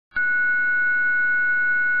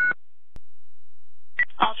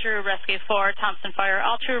True Rescue 4, Thompson Fire.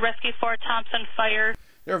 All True Rescue 4, Thompson Fire.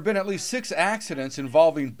 There have been at least 6 accidents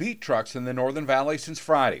involving Beet trucks in the Northern Valley since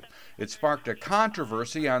Friday. It sparked a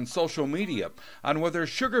controversy on social media on whether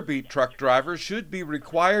sugar beet truck drivers should be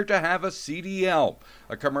required to have a CDL,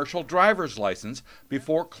 a commercial driver's license,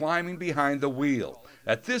 before climbing behind the wheel.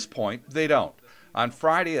 At this point, they don't. On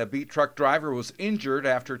Friday, a beet truck driver was injured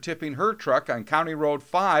after tipping her truck on County Road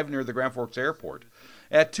 5 near the Grand Forks Airport.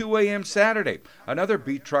 At 2 a.m. Saturday, another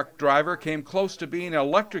beet truck driver came close to being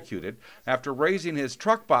electrocuted after raising his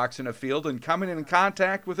truck box in a field and coming in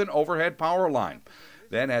contact with an overhead power line.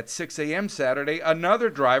 Then at 6 a.m. Saturday, another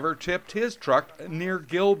driver tipped his truck near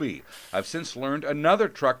Gilby. I've since learned another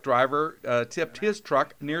truck driver tipped his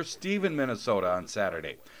truck near Stephen, Minnesota on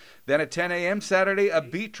Saturday. Then at 10 a.m. Saturday, a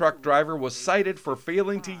beet truck driver was cited for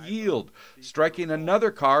failing to yield, striking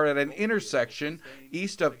another car at an intersection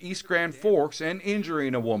east of East Grand Forks and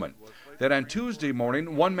injuring a woman. Then on Tuesday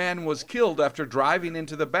morning, one man was killed after driving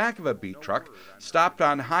into the back of a beet truck, stopped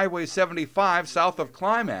on Highway 75 south of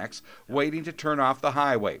Climax, waiting to turn off the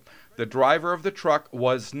highway. The driver of the truck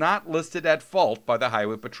was not listed at fault by the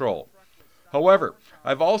Highway Patrol. However,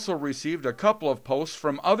 I've also received a couple of posts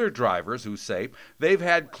from other drivers who say they've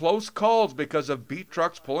had close calls because of beet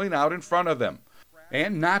trucks pulling out in front of them.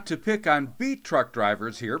 And not to pick on beet truck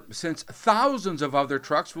drivers here, since thousands of other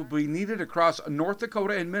trucks will be needed across North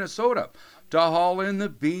Dakota and Minnesota to haul in the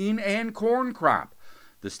bean and corn crop.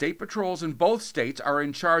 The state patrols in both states are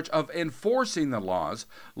in charge of enforcing the laws.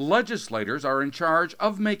 Legislators are in charge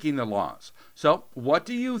of making the laws. So, what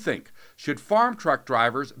do you think? Should farm truck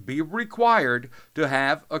drivers be required to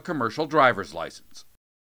have a commercial driver's license?